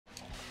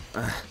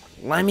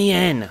Let me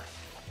in.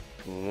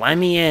 Let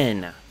me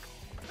in.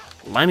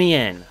 Let me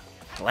in.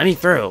 Let me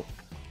through.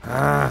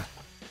 I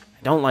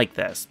don't like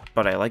this,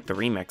 but I like the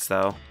remix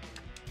though.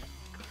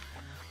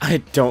 I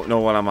don't know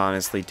what I'm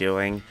honestly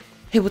doing.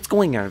 Hey, what's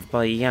going on,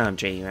 everybody? I'm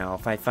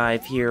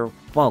JML55 here.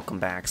 Welcome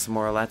back. Some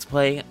more Let's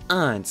Play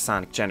on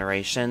Sonic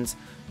Generations.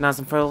 Now,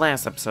 for the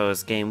last episode of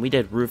this game, we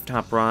did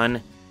Rooftop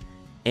Run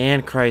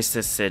and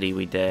Crisis City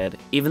we did.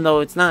 Even though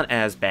it's not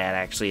as bad,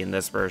 actually, in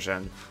this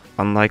version.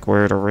 Unlike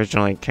where it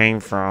originally came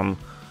from.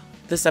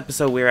 This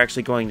episode, we're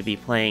actually going to be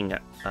playing,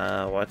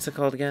 what's it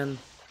called again?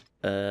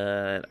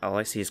 All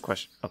I see is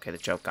question. Okay, the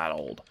joke got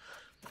old.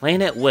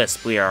 Planet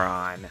Wisp we are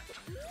on.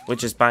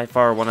 Which is by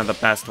far one of the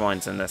best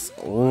ones in this.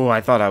 Ooh,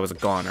 I thought I was a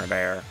goner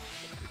there.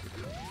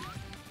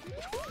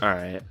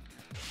 Alright.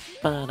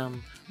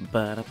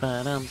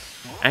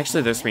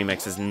 Actually, this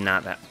remix is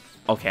not that...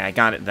 Okay, I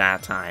got it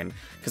that time.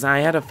 Because I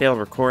had a failed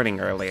recording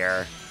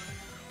earlier.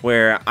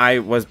 Where I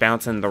was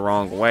bouncing the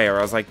wrong way. Or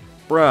I was like,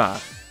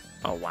 bruh.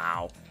 Oh,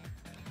 wow.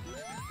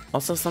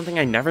 Also, something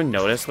I never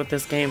noticed with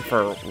this game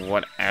for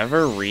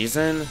whatever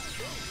reason.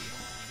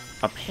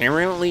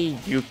 Apparently,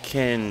 you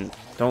can...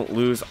 don't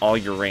lose all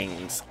your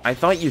rings. I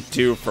thought you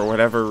do for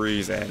whatever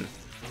reason.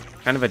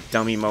 Kind of a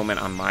dummy moment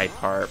on my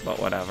part, but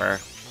whatever.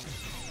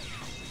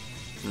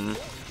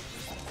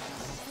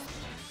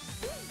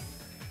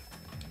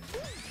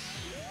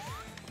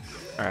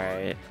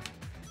 Alright.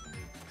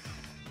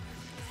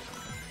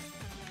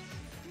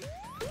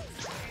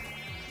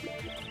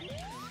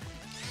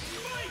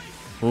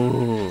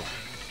 Ooh.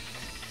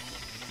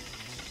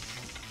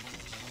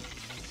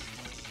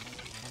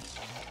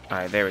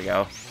 Alright, there we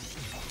go.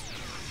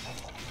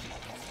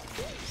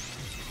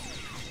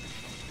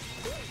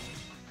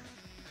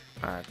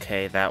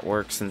 Okay, that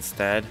works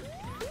instead.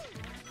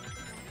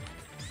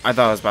 I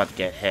thought I was about to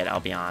get hit, I'll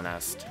be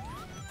honest.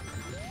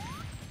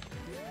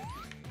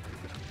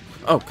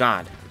 Oh,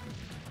 God.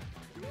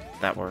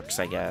 That works,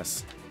 I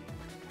guess.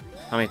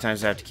 How many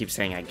times do I have to keep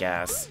saying I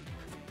guess?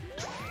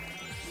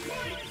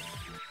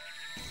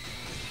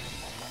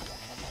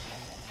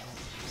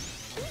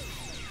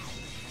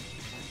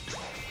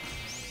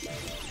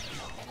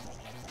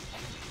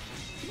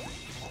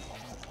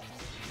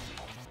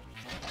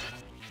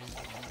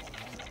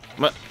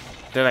 What?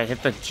 Did I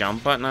hit the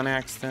jump button on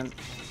accident?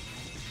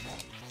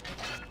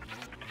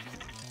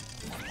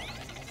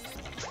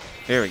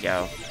 Here we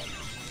go.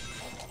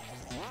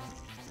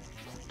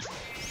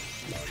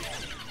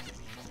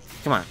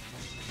 Come on.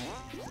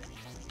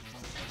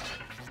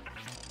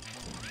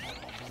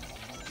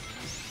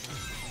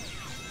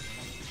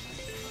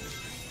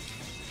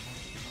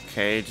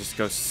 Okay, just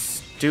go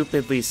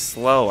stupidly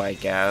slow, I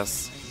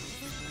guess.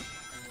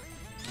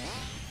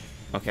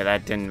 Okay,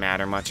 that didn't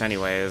matter much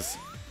anyways.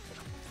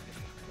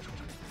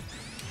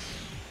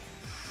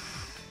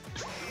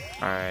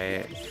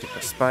 Alright, get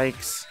the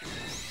spikes.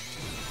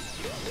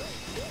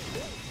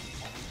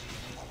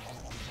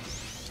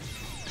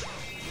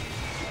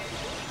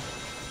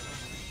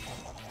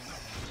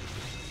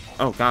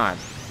 Oh, God.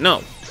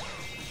 No!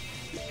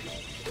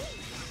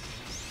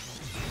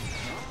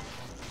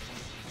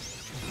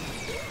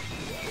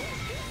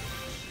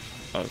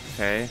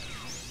 Okay.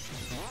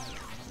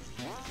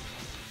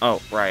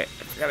 Oh, right.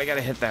 I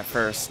gotta hit that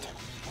first.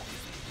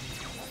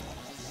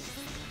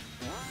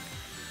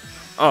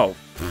 Oh.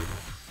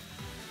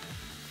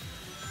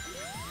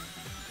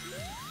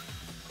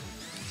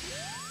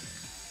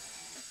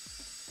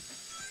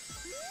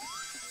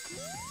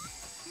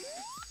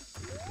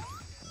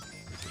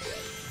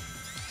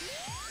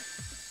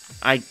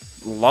 I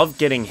love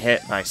getting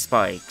hit by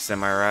spikes,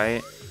 am I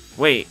right?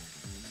 Wait.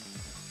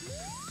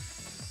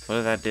 What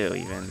did that do,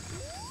 even?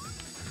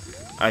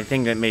 I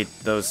think that made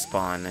those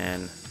spawn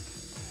in.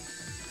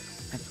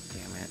 God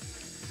damn it.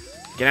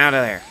 Get out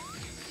of there.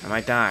 I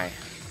might die.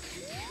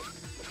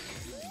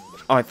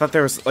 Oh, I thought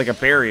there was, like, a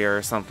barrier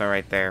or something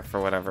right there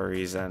for whatever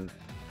reason.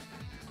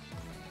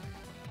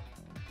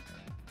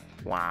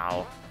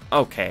 Wow.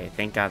 Okay,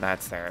 thank God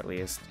that's there at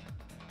least.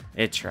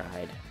 It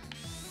tried.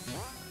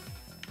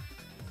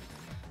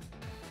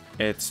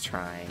 It's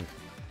trying.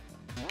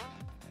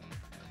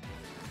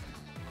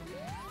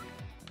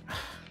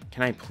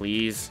 Can I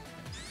please?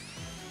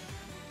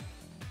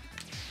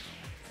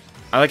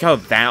 I like how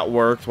that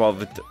worked while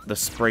the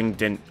spring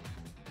didn't.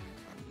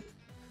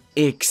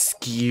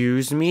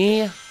 Excuse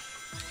me?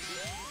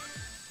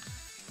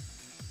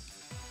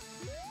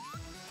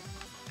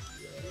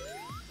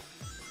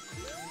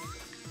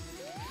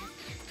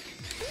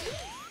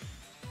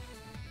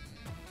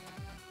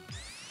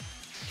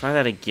 Try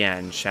that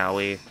again, shall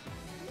we?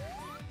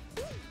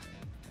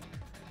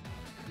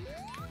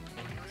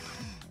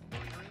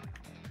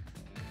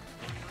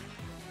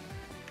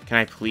 Can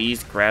I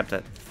please grab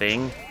that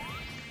thing?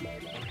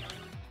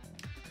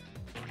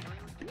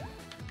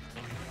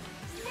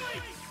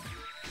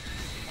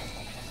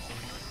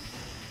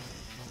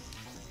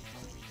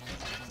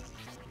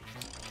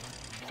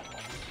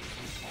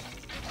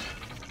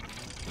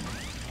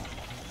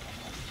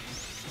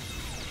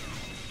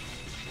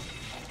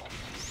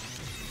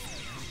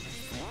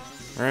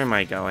 Where am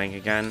I going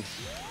again?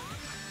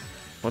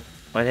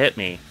 What hit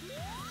me?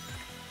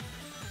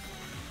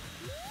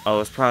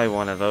 Oh, it's probably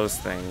one of those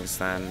things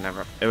then.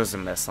 It was a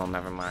missile,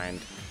 never mind.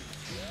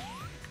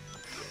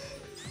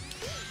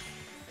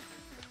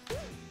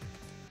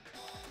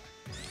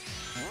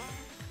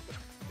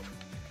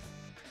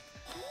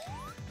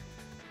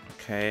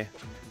 Okay.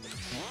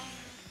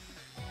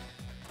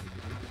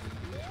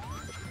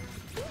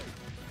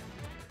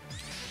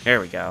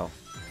 There we go.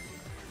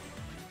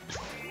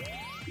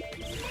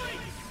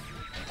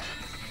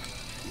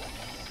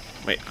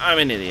 Wait, I'm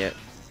an idiot.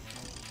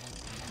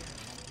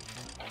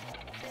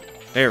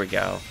 There we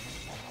go.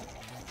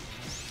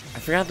 I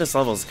forgot this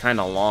level's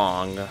kind of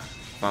long,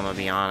 if I'm gonna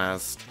be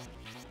honest.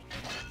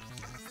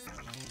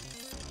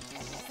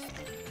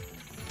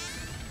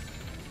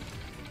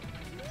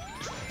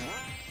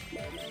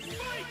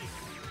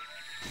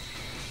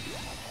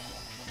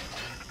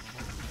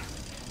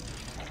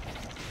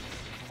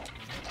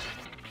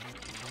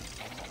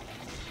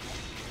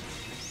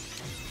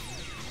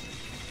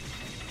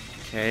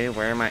 Okay,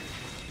 where am I?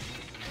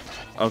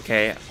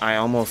 Okay, I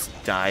almost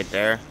died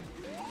there.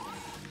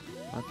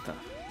 What the?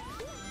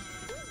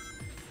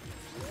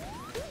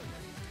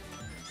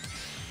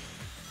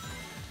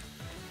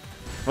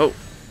 Whoa.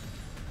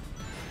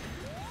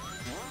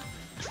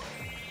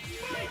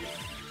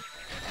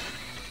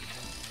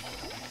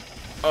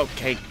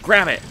 Okay,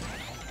 grab it!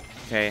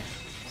 Okay.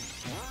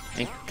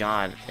 Thank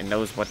God it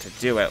knows what to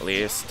do at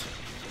least.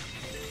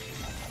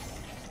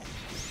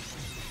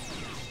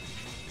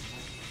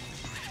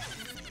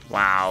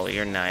 Wow,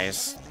 you're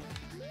nice.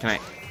 Can I,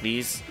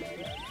 please?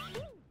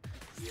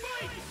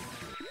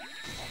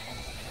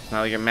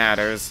 Not like it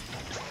matters.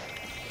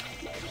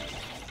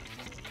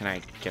 Can I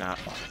get out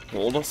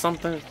hold of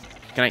something?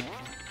 Can I,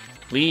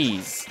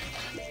 please?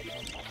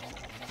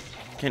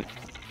 Can,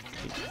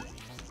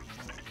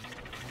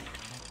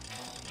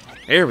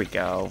 there we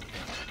go.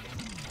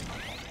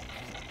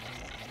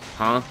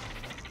 Huh?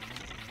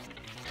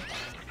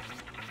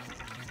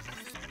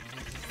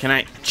 Can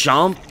I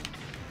jump?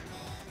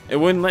 It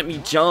wouldn't let me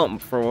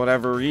jump for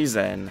whatever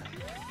reason.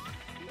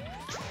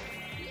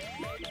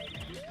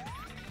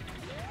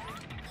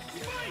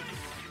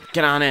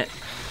 Get on it.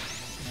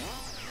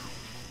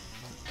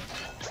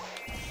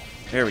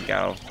 There we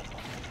go.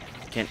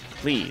 Can,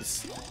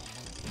 please.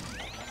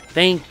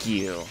 Thank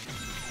you.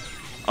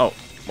 Oh,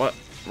 what?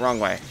 Wrong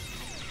way.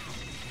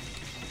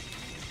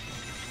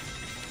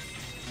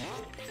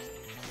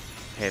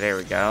 Okay, there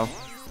we go.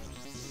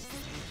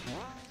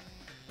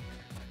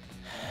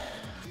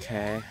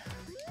 Okay.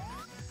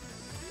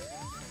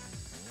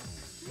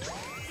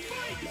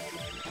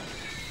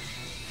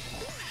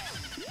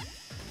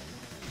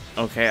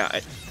 Okay,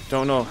 I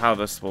don't know how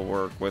this will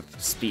work with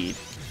speed.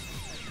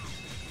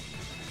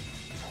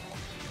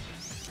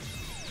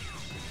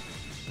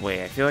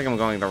 Wait, I feel like I'm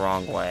going the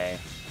wrong way.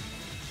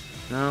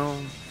 No,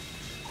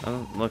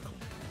 doesn't look.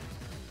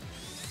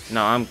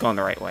 No, I'm going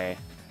the right way.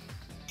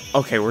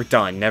 Okay, we're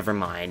done. Never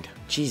mind.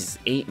 Jesus,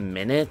 8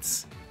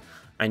 minutes?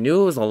 I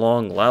knew it was a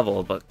long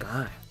level, but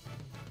God.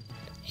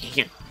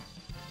 Damn.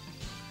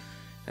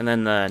 And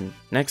then the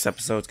next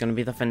episode's gonna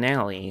be the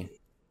finale.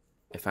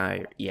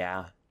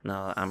 Yeah.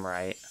 No, I'm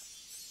right.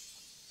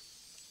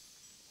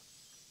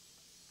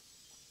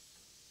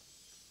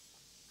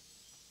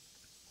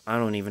 I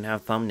don't even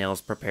have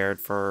thumbnails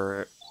prepared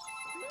for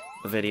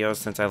the videos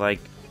since I like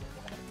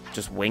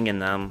just winging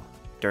them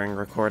during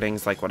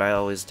recordings like what I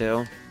always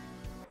do.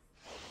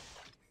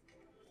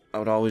 I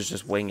would always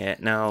just wing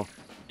it. Now,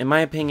 in my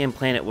opinion,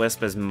 Planet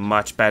Wisp is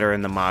much better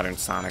in the modern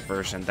Sonic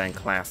version than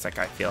Classic,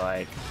 I feel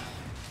like.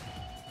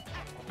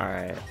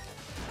 Alright.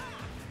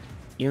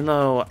 Even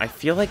though I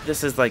feel like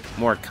this is like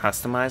more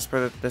customized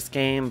for this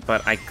game,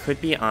 but I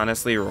could be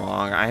honestly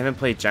wrong. I haven't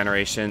played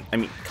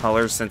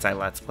Colors since I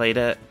Let's Played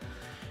it.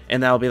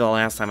 And that'll be the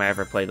last time I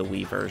ever play the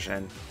Wii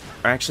version.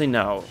 Or actually,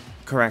 no.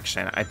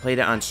 Correction. I played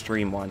it on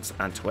stream once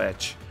on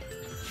Twitch.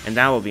 And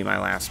that will be my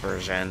last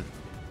version.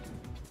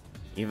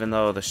 Even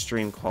though the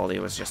stream quality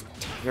was just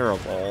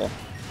terrible.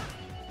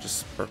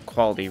 Just for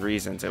quality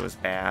reasons, it was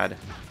bad.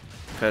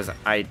 Because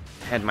I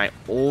had my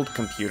old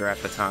computer at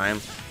the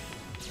time.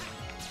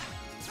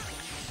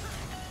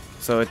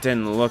 So it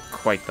didn't look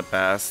quite the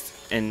best.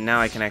 And now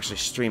I can actually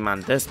stream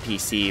on this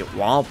PC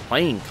while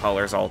playing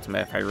Colors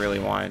Ultimate if I really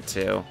wanted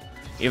to.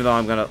 Even though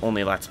I'm gonna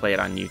only Let's Play it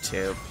on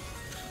YouTube.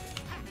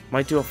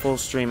 Might do a full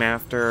stream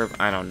after,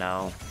 I don't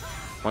know.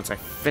 Once I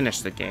finish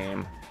the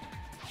game.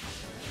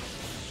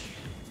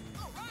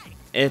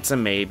 It's a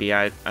maybe,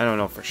 I don't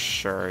know for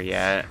sure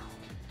yet.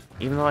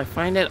 Even though I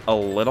find it a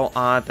little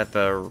odd that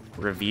the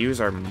reviews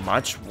are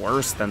much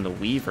worse than the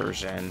Wii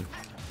version.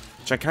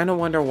 Which I kind of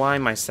wonder why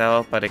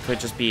myself, but it could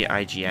just be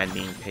IGN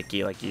being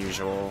picky like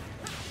usual.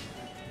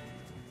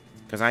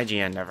 Because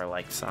IGN never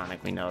liked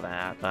Sonic, we know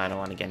that, but I don't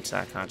want to get into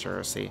that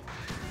controversy.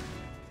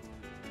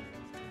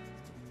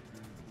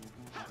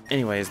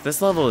 Anyways,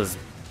 this level is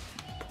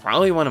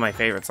probably one of my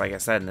favorites, like I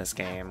said, in this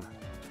game.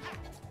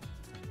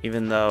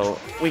 Even though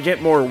we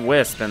get more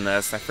Wisp in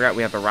this. I forgot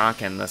we have the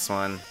rock in this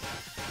one.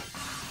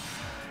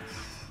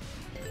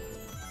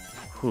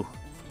 Whew.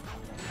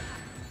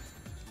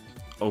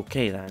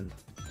 Okay, then.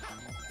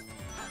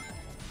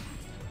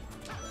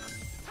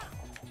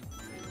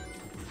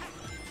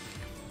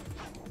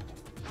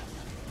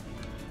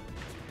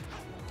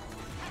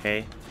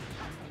 Okay.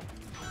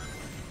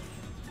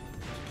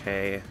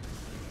 Okay.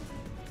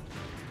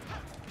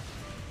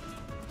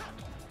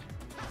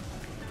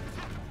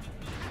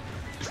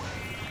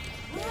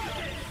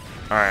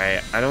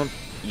 Alright, I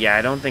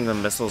don't think the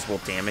missiles will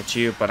damage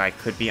you, but I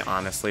could be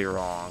honestly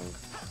wrong.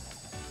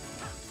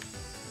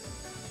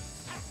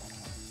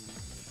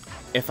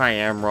 If I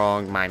am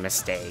wrong, my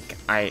mistake.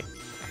 I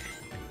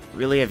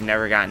really have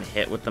never gotten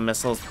hit with the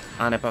missiles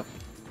on it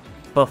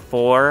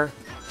before.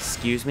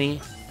 Excuse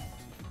me.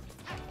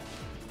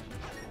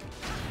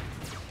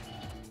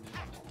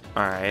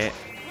 Alright,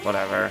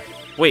 whatever.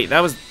 Wait, that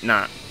was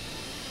not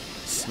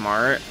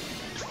smart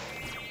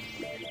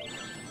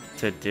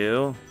to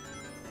do.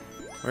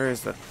 Where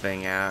is the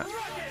thing at?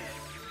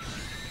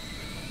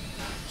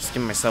 Just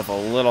give myself a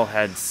little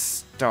head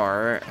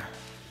start.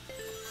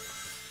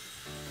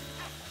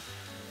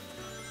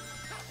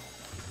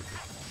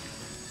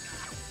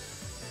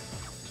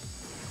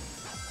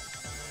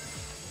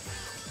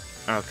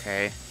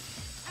 Okay.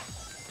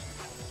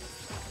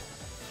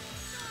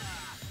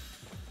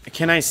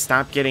 Can I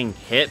stop getting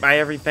hit by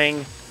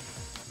everything?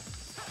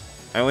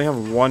 I only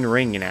have one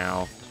ring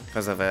now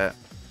because of it.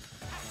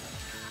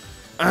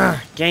 Ugh,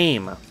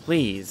 game,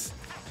 please.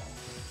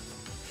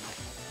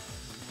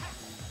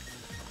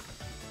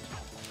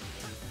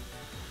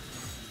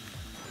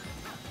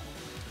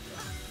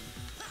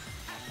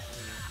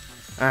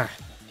 Ah,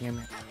 damn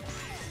it.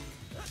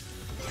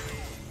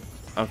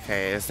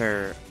 Okay, is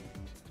there...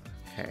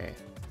 Okay.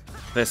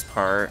 This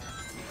part.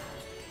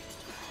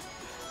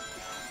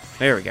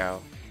 There we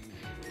go.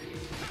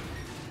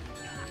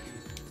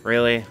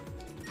 Really?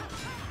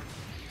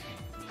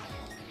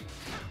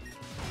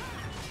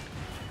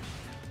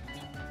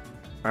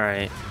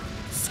 Alright.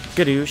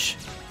 Skadoosh.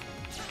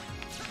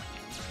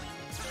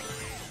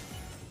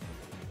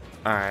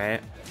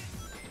 Alright.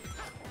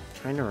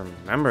 Trying to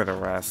remember the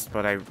rest,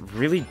 but I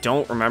really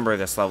don't remember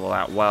this level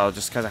that well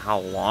just because of how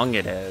long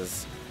it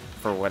is.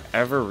 For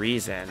whatever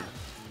reason.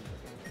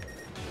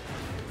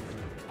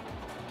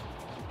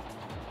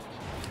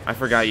 I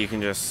forgot you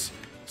can just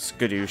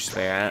skadoosh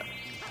that.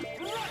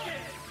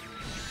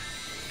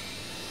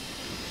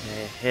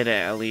 Okay, hit it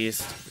at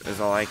least, is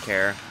all I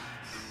care.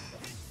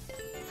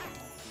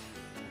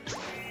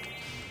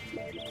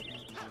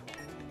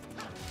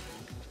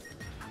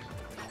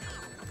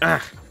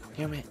 Ah,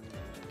 damn it.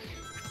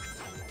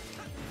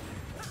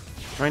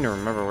 Trying to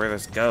remember where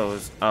this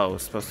goes. Oh,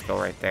 it's supposed to go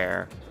right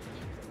there.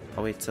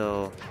 I'll wait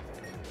till...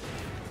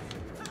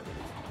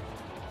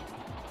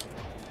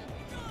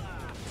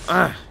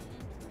 Ah!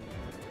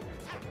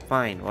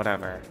 Fine,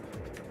 whatever.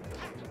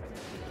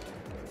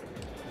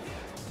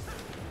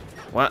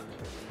 What?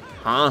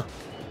 Huh?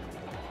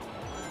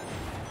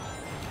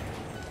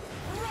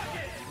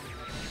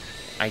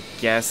 I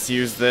guess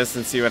use this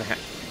and see what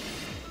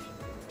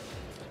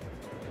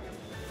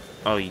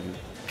Oh, you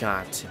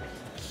got to be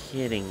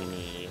kidding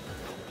me.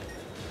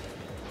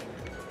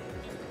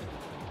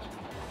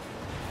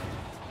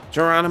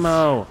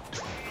 Geronimo!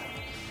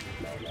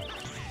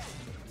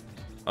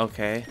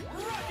 Okay.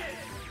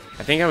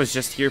 I think I was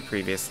just here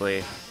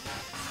previously.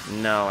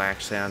 No,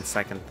 actually, on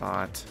second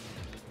thought.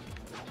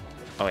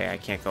 Oh yeah, I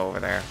can't go over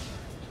there.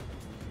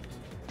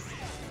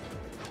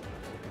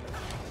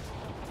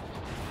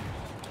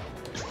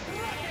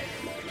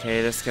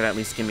 Okay, this could at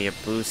least give me a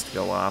boost to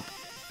go up.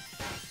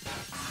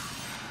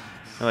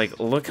 Like,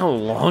 look how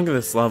long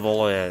this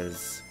level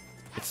is.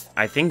 It's,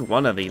 I think,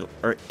 one of the,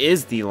 or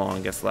is the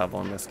longest level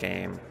in this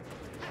game.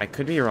 I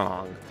could be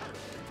wrong.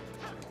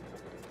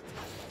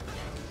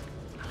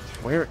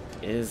 Where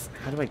is,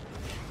 how do I...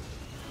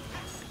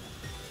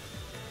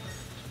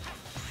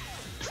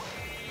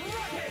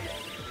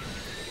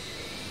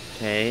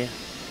 Okay.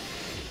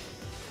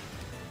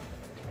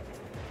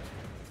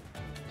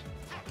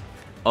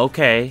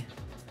 Okay.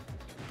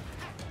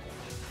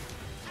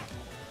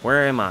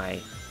 Where am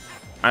I?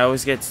 I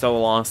always get so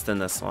lost in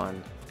this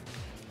one.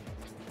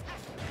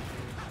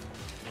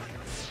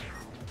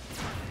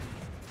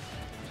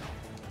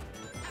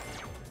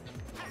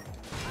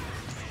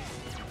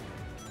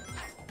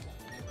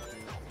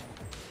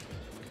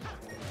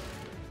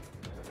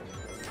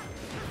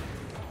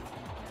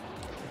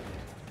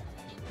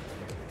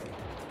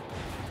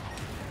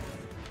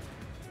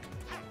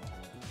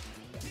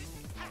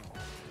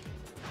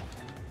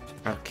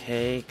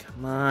 Okay,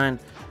 come on.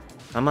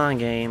 Come on,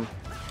 game.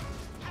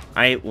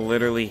 I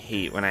literally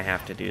hate when I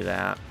have to do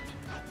that.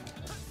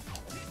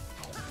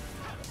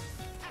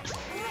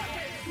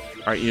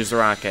 Alright, use the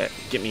rocket.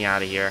 Get me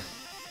out of here.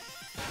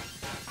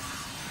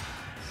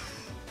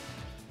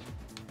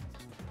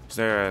 Is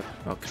there a...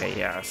 Okay,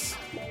 yes.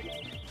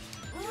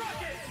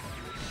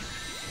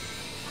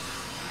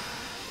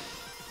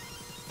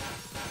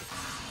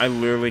 I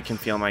literally can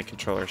feel my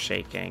controller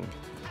shaking.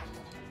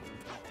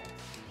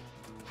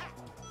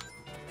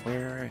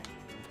 Where...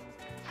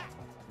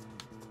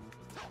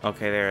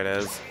 Okay, there it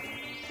is.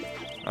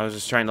 I was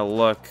just trying to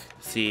look,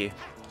 see.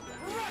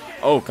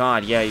 Oh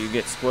god, yeah, you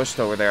get squished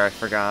over there, I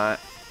forgot.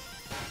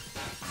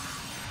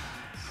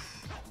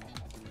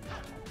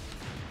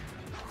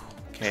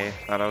 Okay,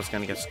 thought I was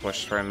gonna get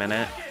squished for a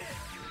minute.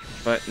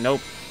 But nope,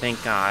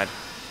 thank god.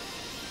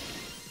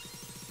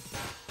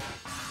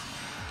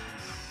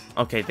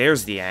 Okay,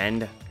 there's the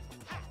end.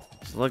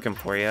 Just looking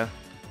for you.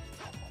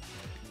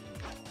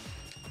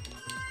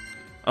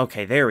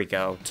 Okay, there we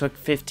go. Took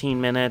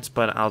 15 minutes,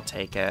 but I'll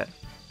take it.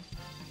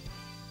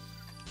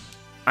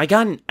 I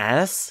got an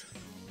S?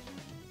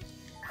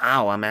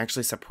 Wow, I'm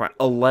actually surprised.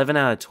 11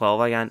 out of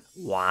 12 I got.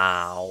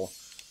 Wow.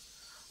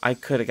 I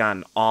could have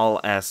gotten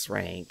all S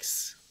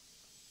ranks.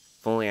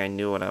 If only I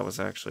knew what I was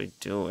actually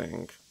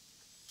doing.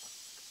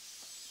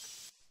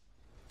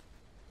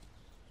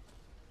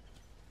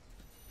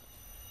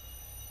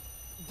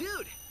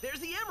 Dude, there's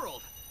the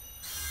emerald.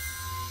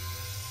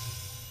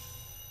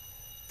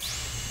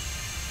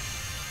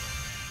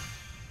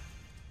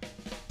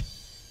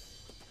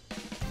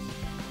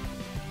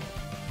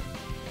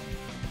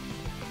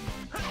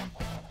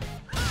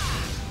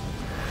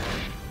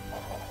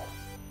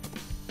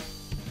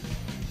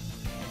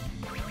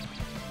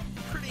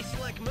 Pretty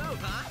slick move,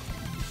 huh?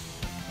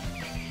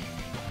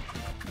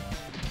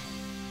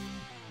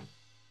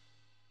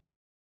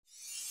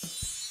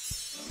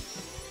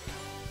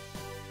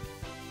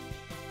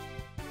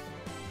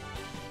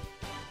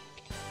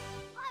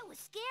 I was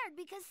scared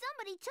because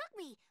somebody took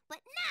me, but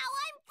now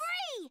I'm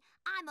free!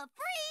 I'm a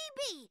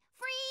freebie!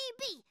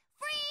 Freebie!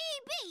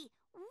 Freebie!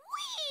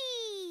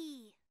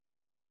 Whee!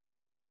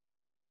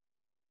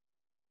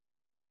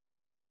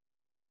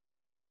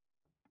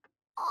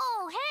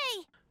 Oh,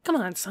 hey! Come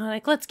on,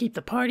 Sonic, let's keep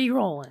the party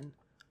rolling.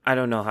 I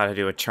don't know how to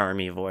do a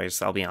charmy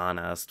voice, I'll be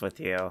honest with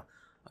you.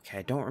 Okay,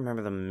 I don't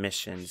remember the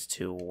missions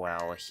too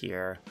well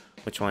here.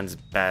 Which one's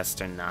best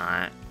or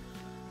not.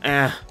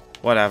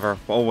 Whatever,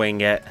 we'll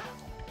wing it.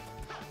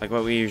 Like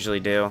what we usually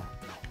do.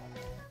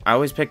 I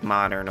always pick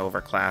modern over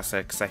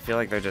classic, because I feel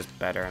like they're just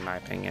better in my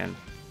opinion.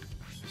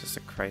 Just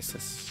a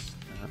crisis.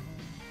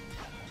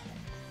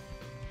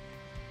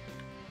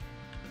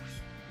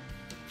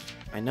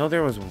 I know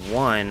there was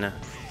one.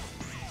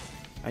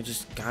 I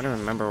just gotta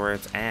remember where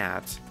it's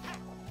at.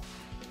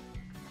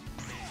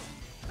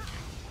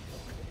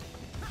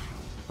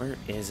 Where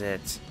is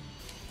it?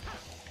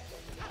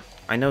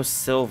 I know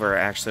silver,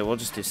 actually. We'll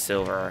just do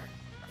silver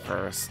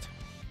first.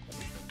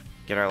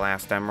 Get our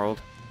last emerald.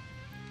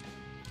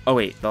 Oh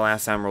wait, the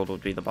last emerald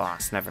would be the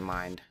boss. Never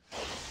mind.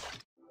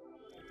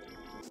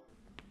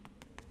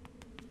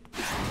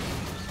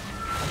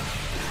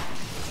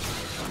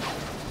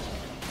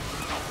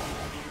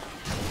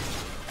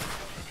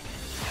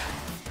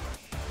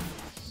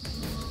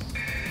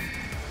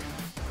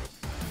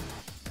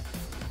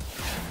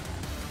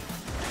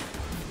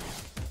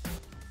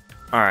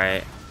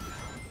 Alright.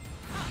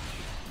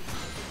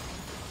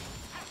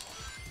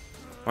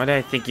 Why did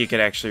I think you could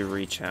actually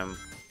reach him?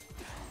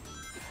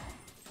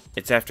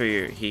 It's after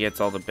he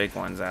gets all the big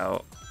ones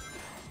out.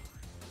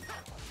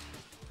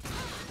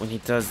 When he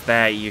does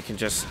that, you can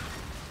just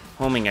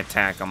homing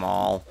attack them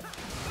all.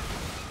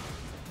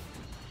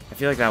 I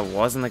feel like that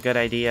wasn't a good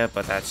idea,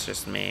 but that's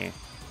just me.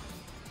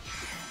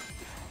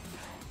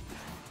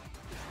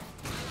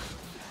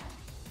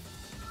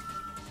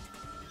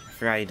 I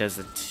forgot he does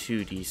the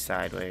 2D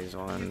sideways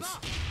ones.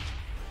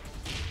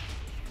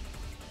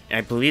 I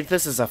believe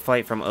this is a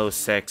fight from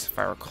 06, if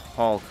I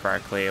recall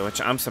correctly,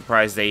 which I'm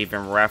surprised they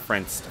even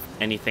referenced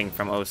anything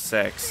from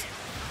 06.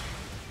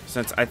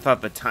 Since I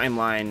thought the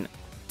timeline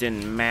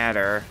didn't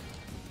matter.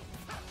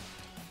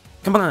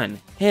 Come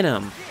on, hit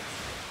him!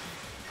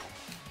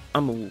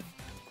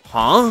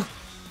 Huh?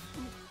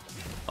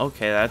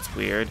 Okay, that's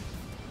weird.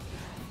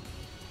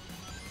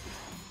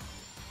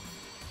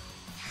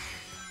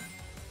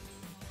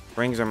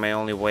 Rings are my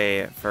only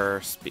way for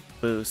speed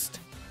boost.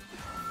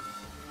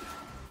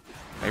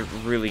 I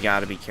really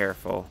gotta be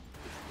careful.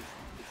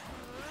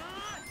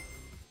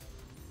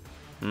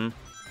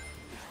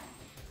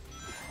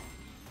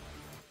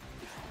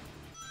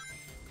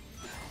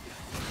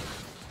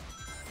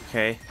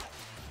 Okay.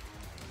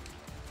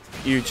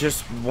 You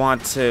just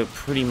want to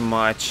pretty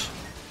much...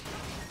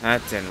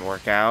 That didn't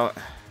work out.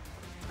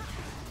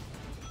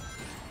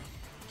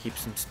 Keep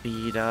some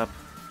speed up.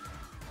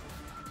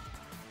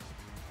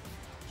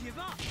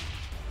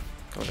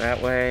 Go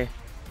that way.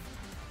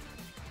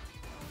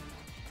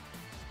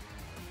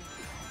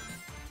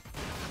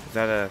 Is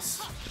that a...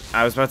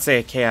 I was about to say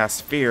a Chaos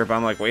Sphere, but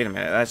I'm like, wait a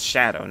minute, that's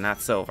Shadow,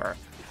 not Silver.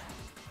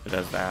 Who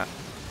does that?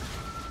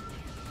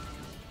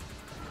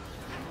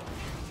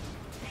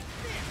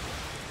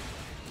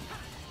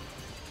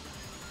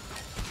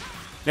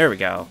 There we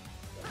go.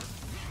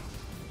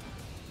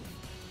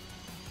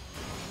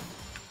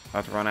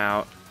 About to run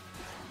out.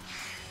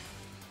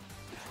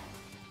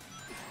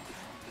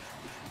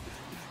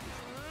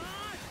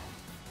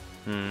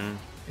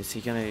 Is he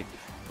gonna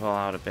pull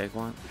out a big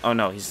one? Oh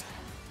no, he's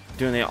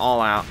doing the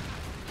all out.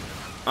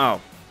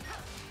 Oh.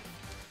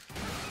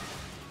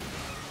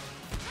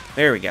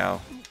 There we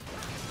go.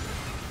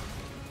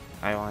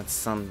 I want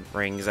some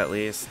rings at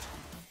least.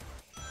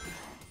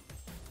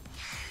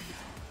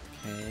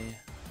 Okay.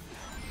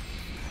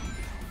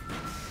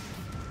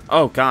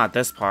 Oh god,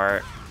 this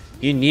part.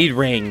 You need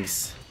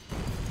rings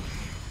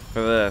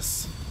for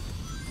this.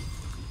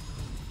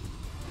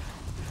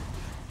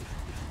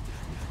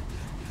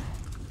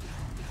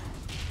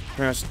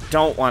 Pretty much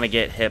don't want to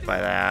get hit by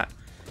that.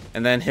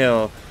 And then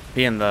he'll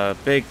be in the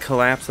big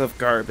collapse of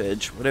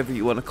garbage, whatever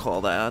you want to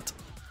call that.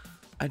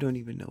 I don't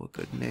even know a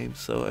good name,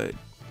 so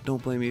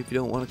don't blame me if you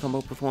don't want to come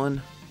up with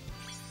one.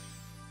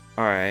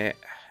 Alright,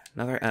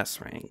 another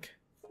S rank.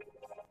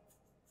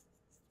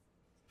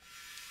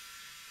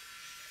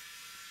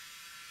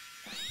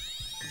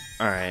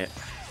 Alright.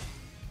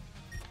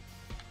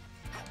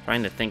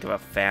 Trying to think of a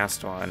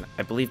fast one.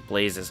 I believe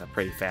Blaze is a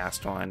pretty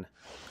fast one.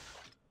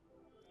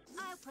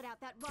 I'll put out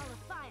that wall of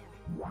fire.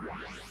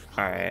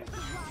 Alright.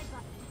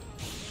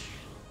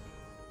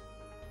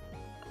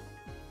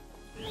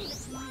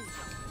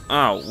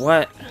 Oh,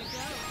 what?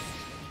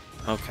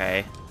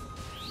 Okay.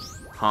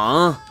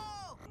 Huh?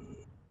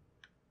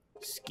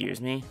 Excuse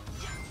me?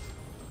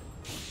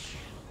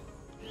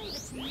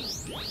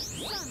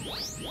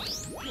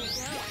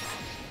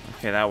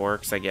 Okay, that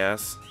works, I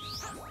guess.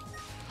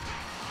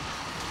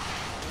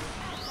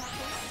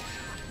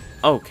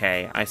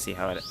 Okay, I see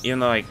how it... Even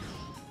though I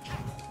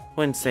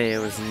wouldn't say it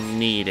was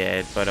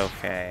needed, but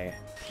okay.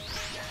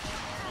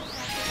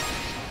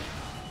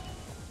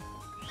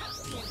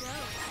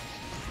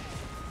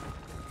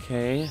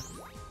 Okay.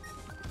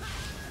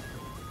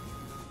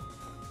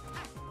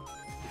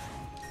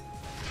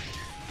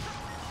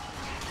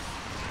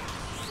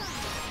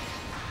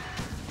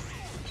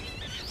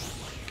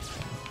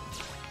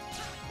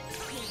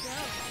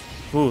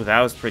 Ooh,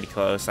 that was pretty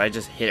close. I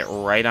just hit it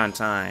right on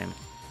time.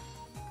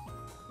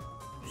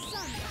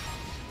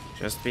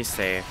 Just to be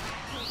safe.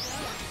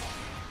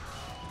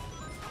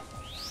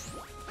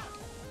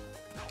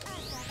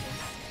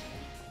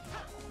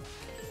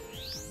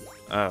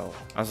 Oh,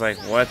 I was like,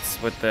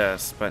 what's with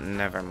this? But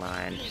never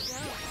mind.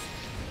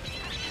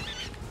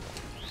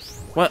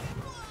 What?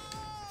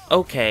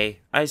 Okay,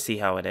 I see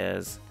how it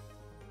is.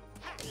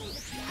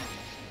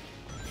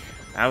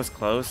 That was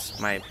close.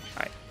 I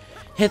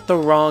hit the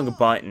wrong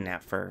button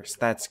at first.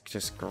 That's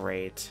just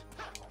great.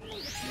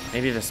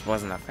 Maybe this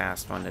wasn't a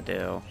fast one to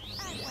do.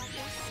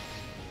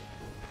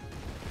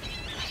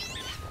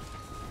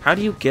 How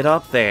do you get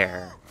up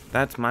there?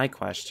 That's my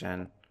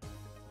question.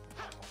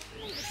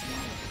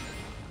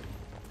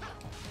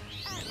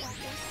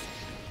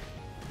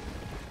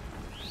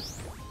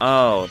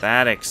 Oh,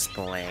 that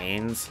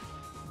explains.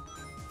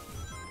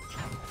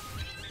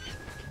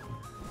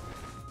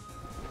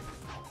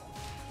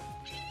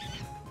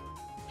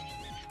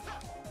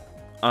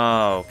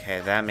 Oh, okay,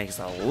 that makes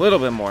a little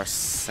bit more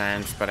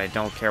sense, but I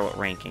don't care what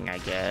ranking I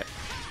get.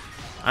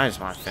 I just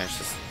want to finish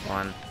this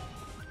one.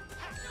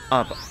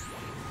 Up.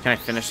 Can I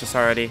finish this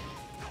already?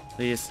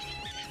 Please?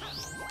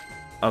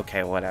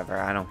 Okay, whatever.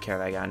 I don't care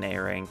that I got an A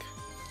rank.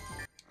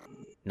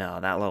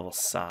 No, that level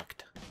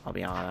sucked. I'll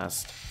be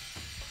honest.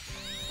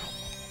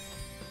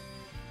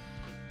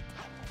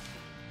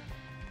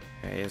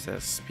 Okay, is it a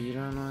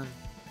speedrun one?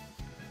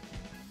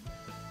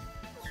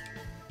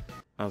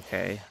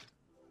 Okay.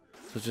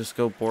 So just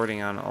go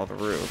boarding on all the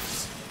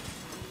roofs.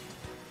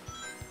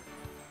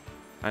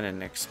 I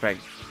didn't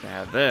expect to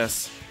have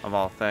this, of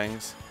all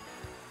things.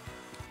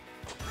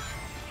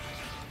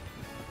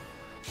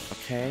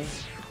 Okay.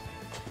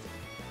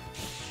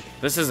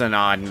 This is an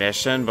odd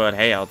mission, but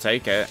hey, I'll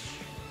take it.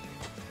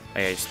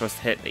 Okay, you're supposed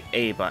to hit the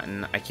A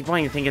button. I keep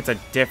wanting to think it's a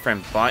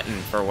different button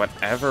for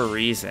whatever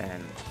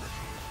reason.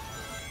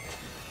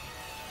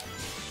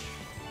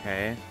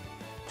 Okay.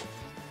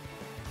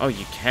 Oh,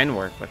 you can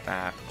work with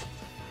that.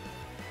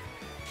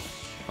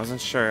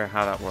 Wasn't sure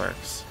how that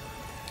works.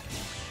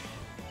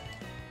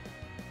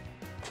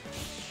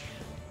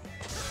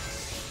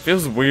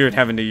 Feels weird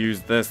having to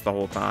use this the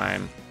whole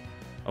time.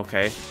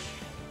 Okay.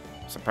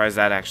 Surprised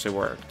that actually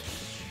worked.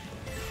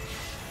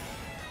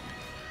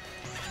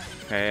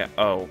 Okay,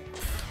 oh.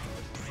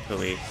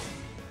 Really?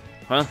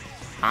 Huh?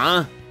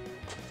 Huh?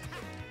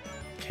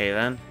 Okay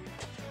then.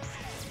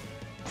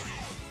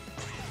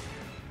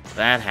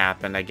 That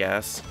happened, I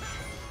guess.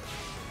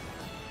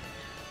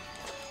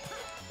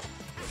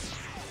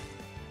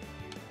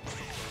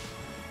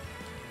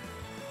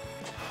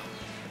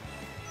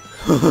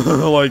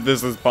 Like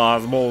this is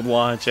possible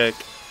logic.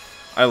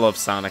 I love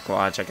Sonic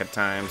logic at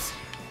times.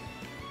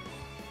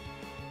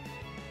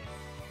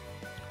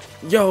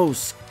 Yo,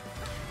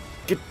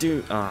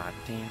 Skidoo. Aw, oh,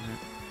 damn it.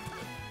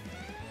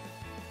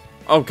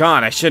 Oh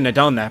god, I shouldn't have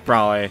done that,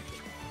 probably.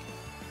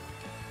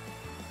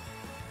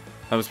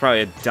 That was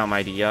probably a dumb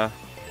idea.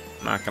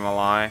 Not gonna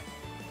lie.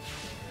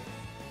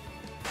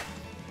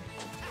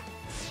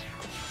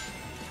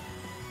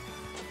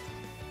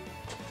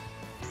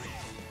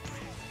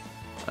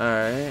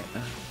 Alright.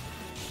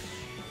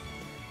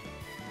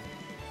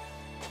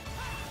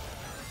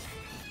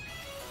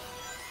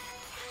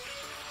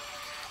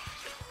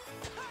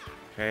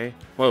 Okay.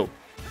 Whoa.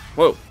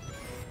 Whoa.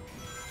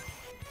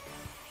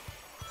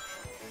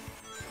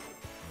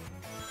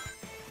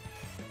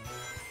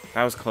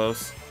 that was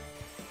close.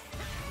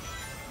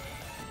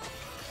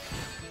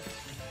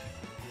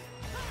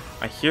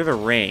 I hear the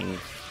ring.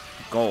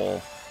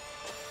 Goal.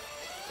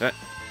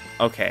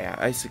 Okay,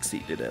 I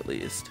succeeded at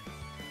least.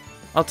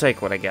 I'll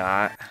take what I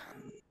got.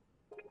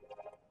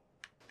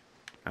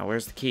 Now,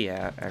 where's the key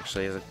at?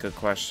 Actually, is a good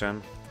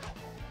question.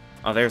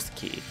 Oh, there's the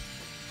key.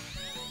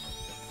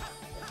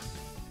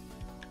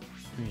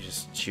 Let me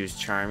just choose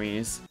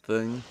Charmy's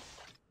thing.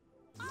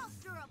 I'll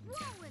stir up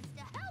whirlwinds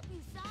to help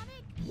you,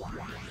 Sonic.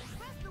 Press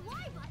the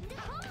Y button to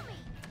call me.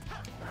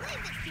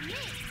 Leave this to me.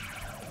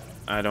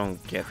 I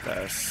don't get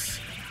this.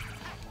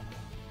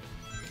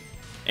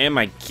 And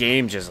my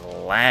game just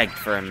lagged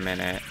for a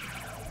minute.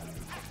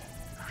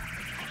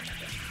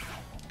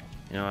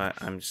 You know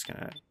what? I'm just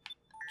gonna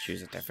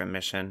choose a different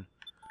mission.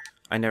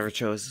 I never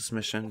chose this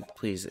mission.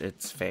 Please,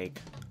 it's fake.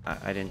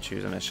 I didn't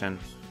choose a mission.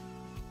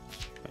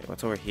 Wait,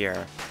 what's over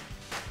here?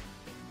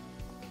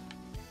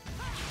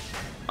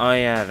 Oh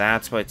yeah,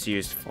 that's what it's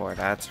used for.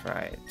 That's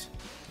right.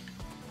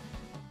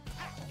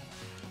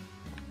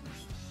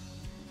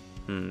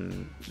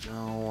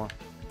 No. I'm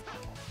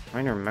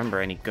trying to remember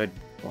any good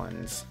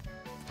ones.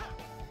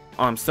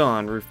 Oh, I'm still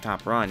on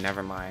Rooftop Run.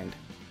 Never mind.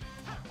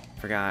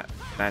 Forgot.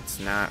 That's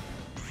not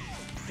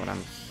what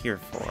I'm here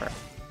for.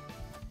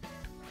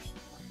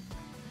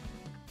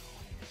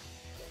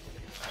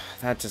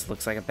 That just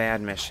looks like a bad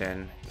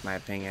mission, in my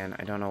opinion.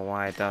 I don't know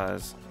why it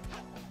does.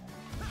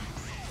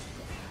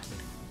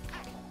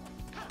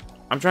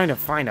 I'm trying to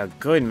find a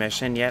good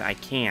mission, yet I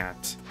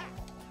can't.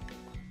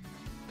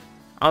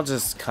 I'll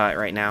just cut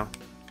right now.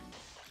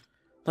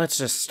 Let's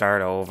just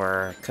start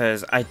over,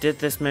 because I did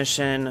this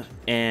mission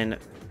and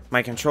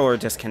my controller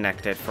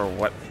disconnected for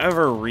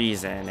whatever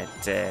reason it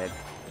did.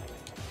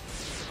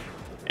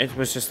 It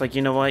was just like,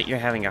 you know what? You're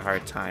having a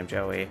hard time,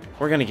 Joey.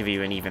 We're going to give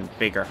you an even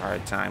bigger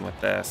hard time with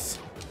this.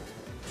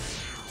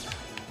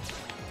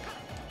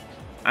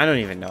 I don't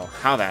even know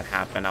how that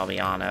happened, I'll be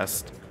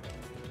honest.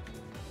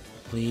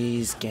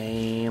 Please,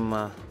 game.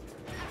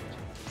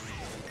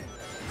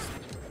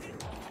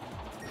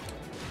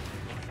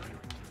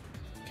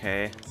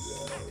 Okay.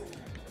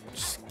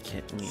 Just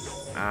get me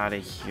out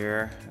of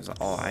here is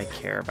all I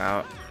care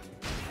about.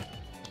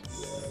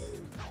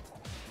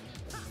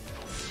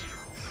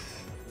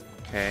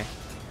 Okay.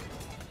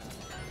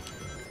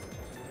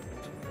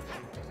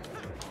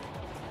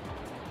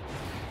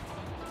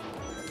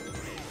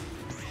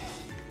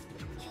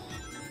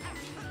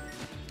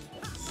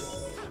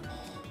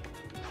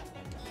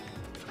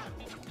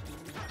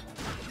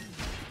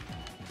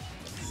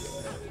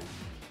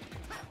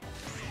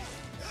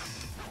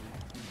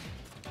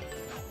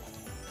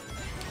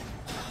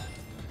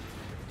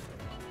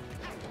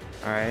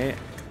 Alright.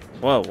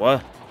 Whoa,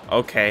 what?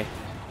 Okay.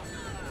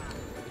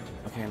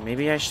 Okay,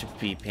 maybe I should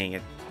be paying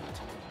it.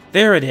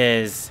 There it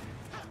is!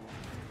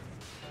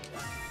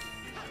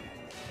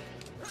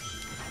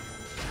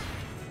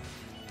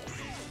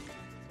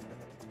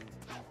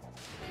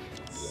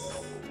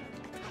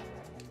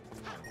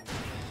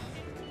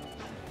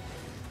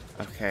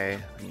 Okay,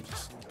 let me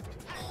just...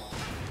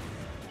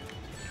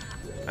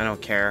 I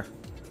don't care.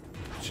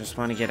 Just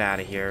want to get out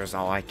of here is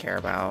all I care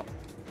about.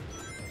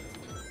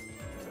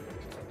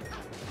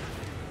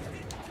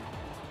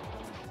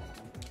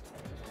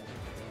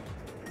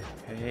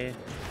 Okay.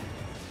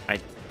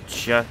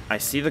 I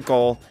see the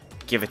goal.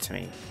 Give it to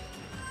me.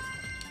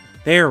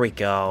 There we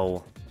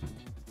go.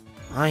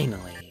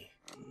 Finally.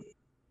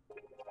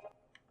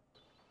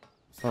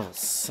 This level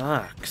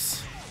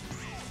sucks.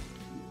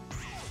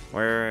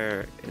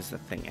 Where is the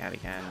thing at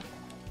again?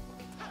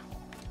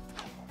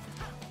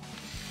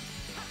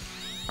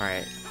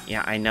 Alright.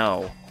 Yeah, I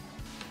know.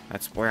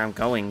 That's where I'm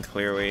going,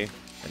 clearly.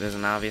 It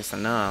isn't obvious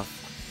enough.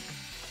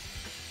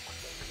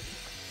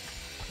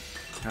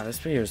 Now, this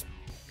video is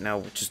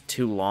now just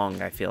too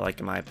long, I feel like,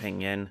 in my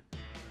opinion.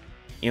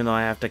 Even though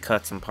I have to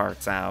cut some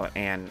parts out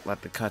and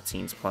let the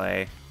cutscenes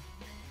play.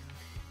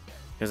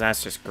 Because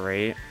that's just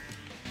great.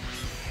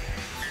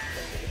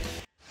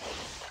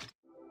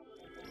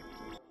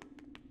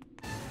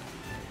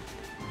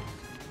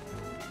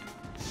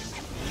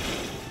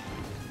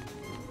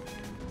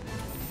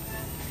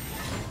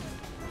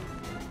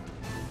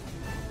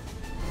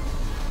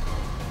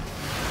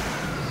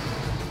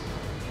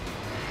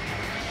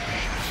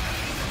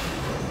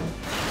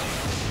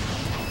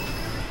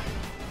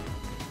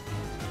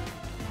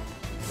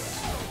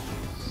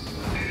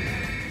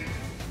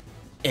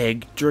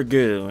 Egg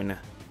Dragoon,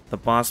 the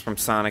boss from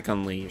Sonic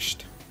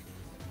Unleashed.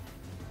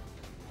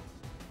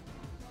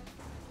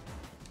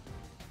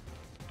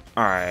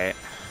 Alright.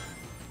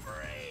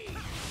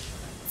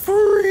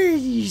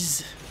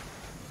 Freeze!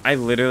 I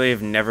literally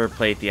have never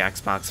played the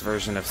Xbox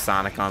version of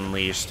Sonic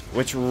Unleashed,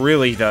 which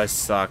really does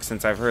suck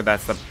since I've heard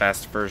that's the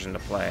best version to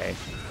play.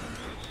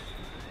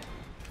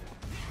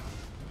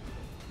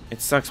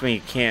 It sucks when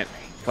you can't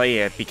play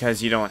it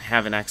because you don't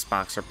have an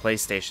Xbox or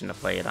PlayStation to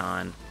play it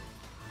on.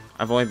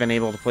 I've only been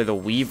able to play the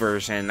Wii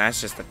version.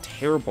 That's just a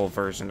terrible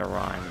version to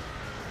run.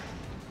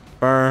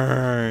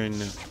 Burn.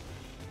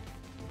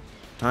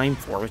 Time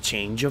for a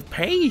change of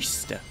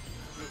pace.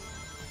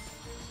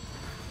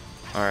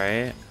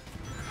 Alright.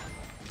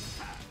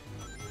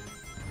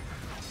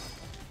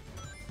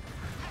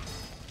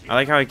 I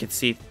like how I could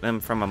see them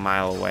from a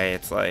mile away.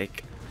 It's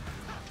like...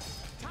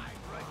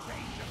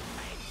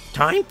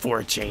 time for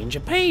a change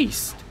of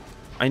pace!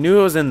 I knew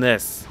it was in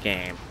this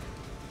game.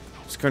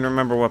 Just couldn't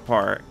remember what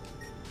part.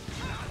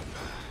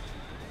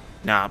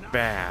 Not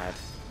bad.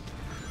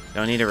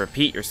 Don't need to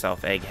repeat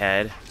yourself,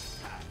 egghead.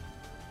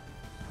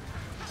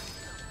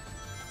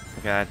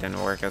 Okay, that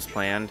didn't work as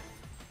planned.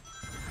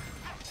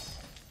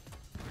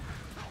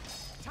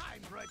 Time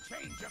for a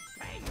change of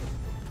pace.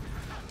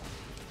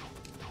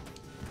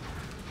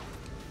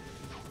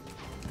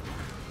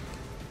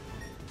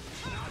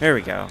 There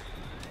we go.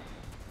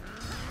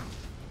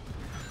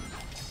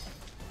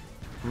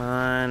 Come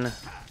on.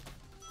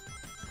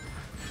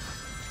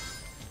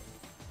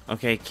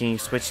 Okay, can you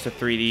switch to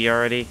 3D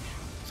already?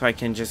 So I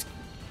can just...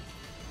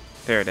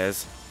 there it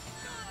is.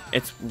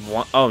 It's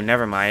one... oh,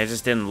 never mind. It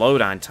just didn't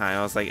load on time.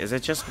 I was like, is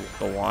it just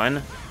the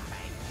one?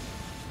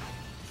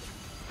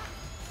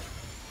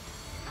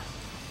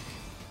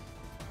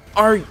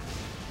 Are...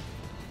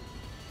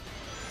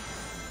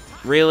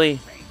 really?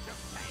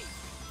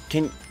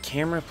 Can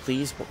camera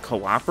please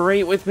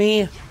cooperate with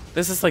me?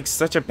 This is like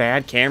such a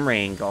bad camera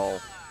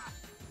angle.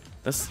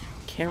 This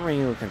camera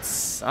angle can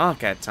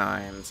suck at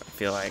times, I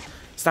feel like.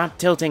 Stop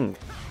tilting.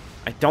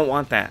 I don't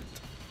want that.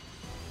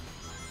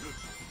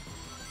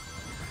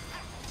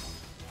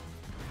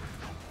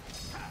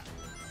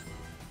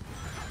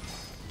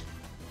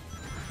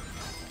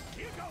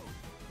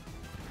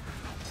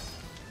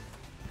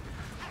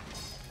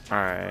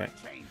 Alright.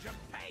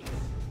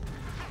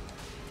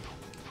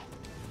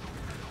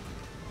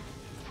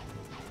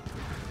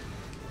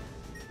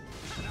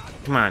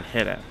 Come on,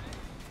 hit it.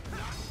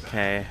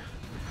 Okay.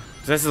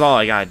 So this is all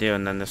I gotta do,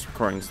 and then this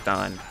recording's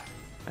done.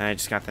 And I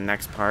just got the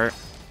next part.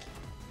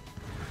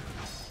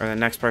 Or the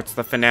next part's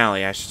the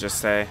finale, I should just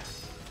say.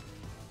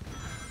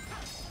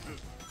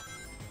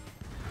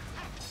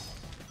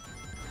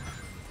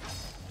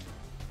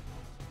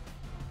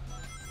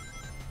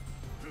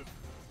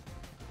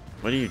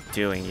 What are you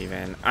doing,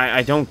 even?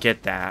 I don't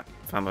get that,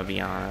 if I'm gonna be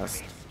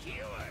honest.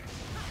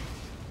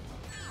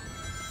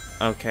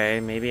 Okay,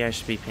 maybe I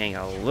should be paying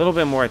a little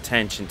bit more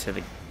attention to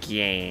the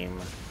game.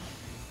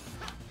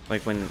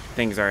 Like when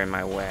things are in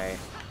my way.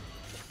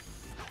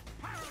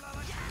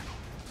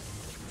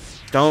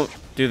 Don't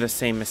do the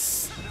same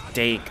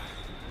mistake.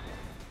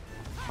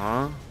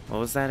 Huh? What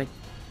was that?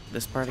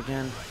 This part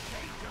again?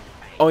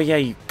 Oh yeah,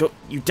 you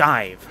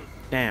dive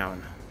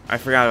down. I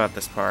forgot about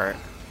this part.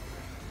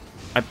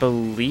 I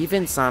believe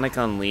in Sonic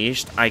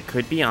Unleashed, I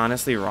could be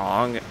honestly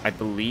wrong. I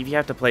believe you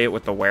have to play it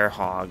with the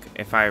werehog,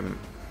 if I'm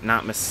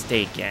not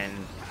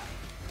mistaken.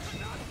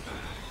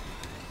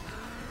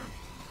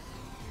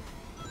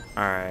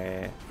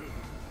 Alright.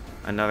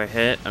 Another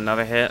hit,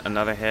 another hit,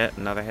 another hit,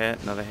 another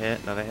hit, another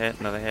hit, another hit,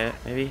 another hit,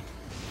 maybe?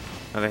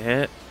 Another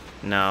hit?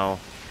 No.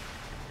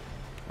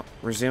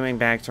 Resuming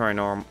back to our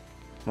normal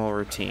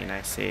routine,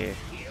 I see.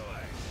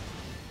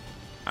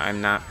 I'm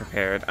not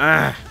prepared.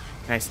 Ah!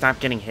 Can I stop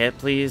getting hit,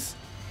 please?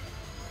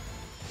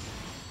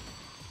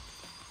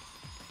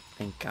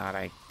 Thank God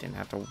I didn't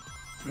have to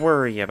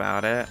worry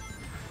about it.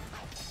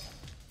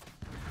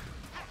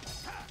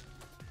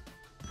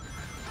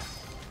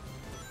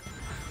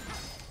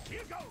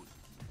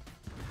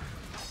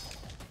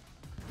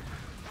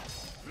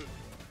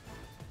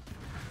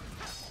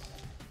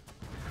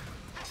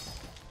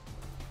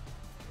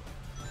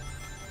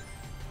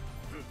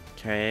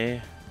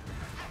 Okay.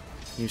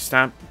 You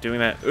stop doing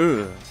that.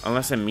 Ugh.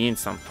 Unless it means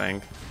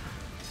something.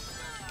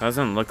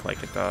 Doesn't look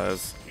like it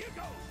does.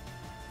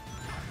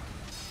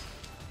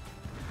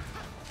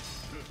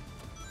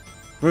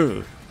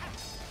 Ooh.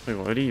 Wait,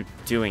 what are you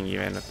doing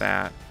even with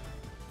that?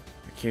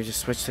 Can you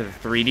just switch to the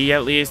 3D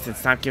at least and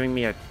stop giving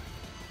me a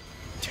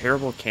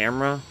terrible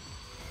camera?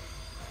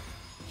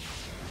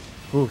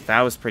 Ooh,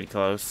 that was pretty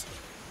close.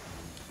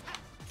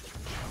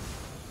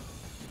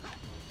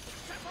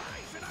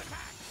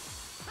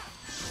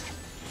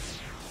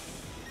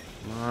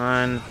 Come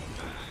on.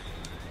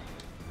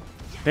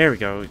 There we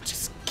go.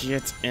 Just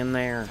get in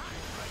there.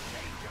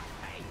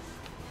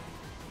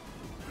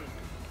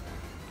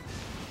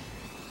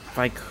 If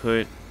I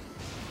could...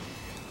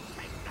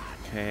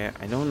 okay,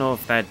 I don't know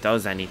if that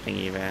does anything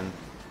even.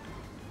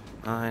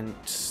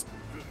 Just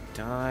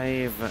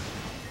dive.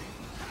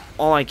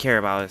 All I care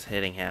about is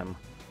hitting him.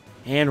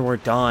 And we're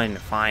done,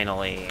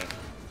 finally.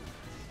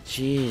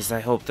 Jeez,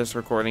 I hope this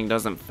recording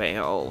doesn't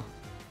fail.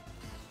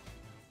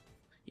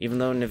 Even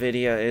though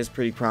NVIDIA is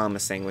pretty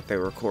promising with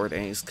their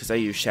recordings, because I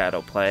use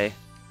Shadow Play.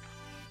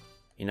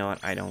 You know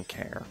what? I don't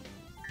care.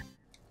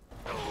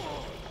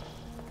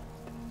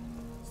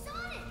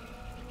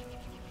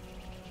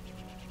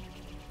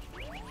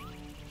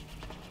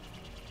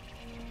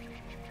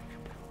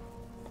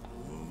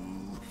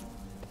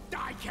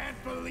 I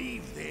can't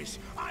believe this.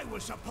 I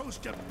was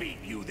supposed to beat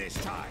you this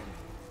time.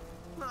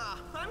 Ah,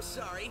 I'm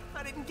sorry.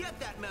 I didn't get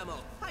that memo.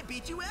 I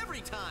beat you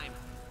every time.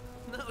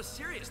 No,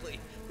 seriously.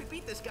 We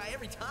beat this guy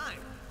every time.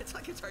 It's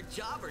like it's our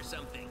job or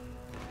something.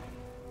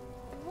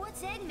 What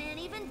What's Eggman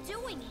even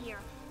doing here?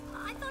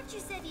 I thought you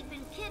said he'd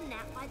been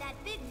kidnapped by that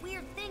big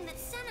weird thing that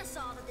sent us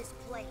all to this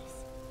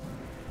place.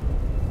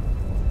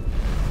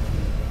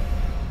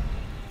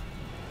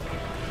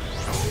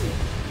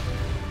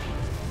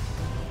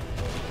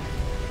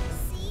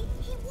 See?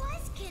 He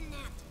was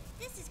kidnapped.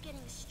 This is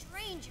getting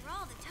stranger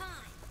all the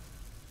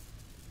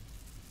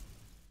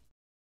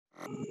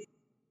time.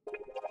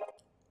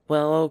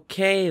 Well,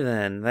 okay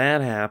then,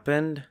 that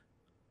happened.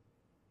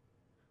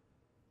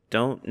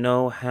 Don't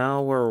know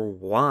how or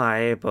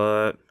why,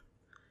 but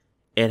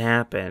it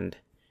happened.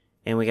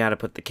 And we gotta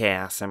put the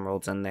Chaos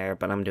Emeralds in there,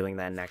 but I'm doing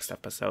that next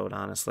episode,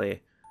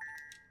 honestly.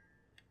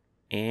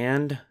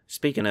 And,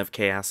 speaking of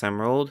Chaos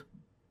Emerald,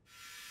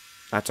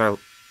 that's our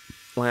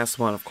last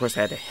one. Of course,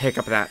 I had to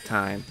hiccup that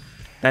time.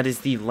 That is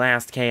the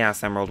last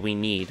Chaos Emerald we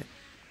need.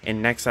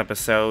 In next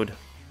episode,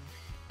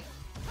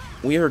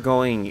 we are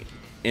going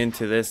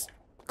into this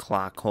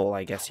clock hole,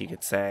 I guess you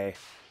could say.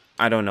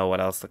 I don't know what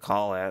else to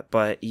call it,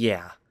 but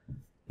yeah.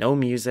 No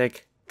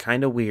music,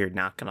 kinda weird,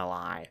 not gonna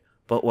lie.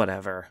 But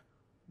whatever.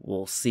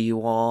 We'll see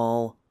you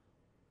all.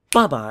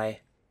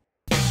 Bye-bye.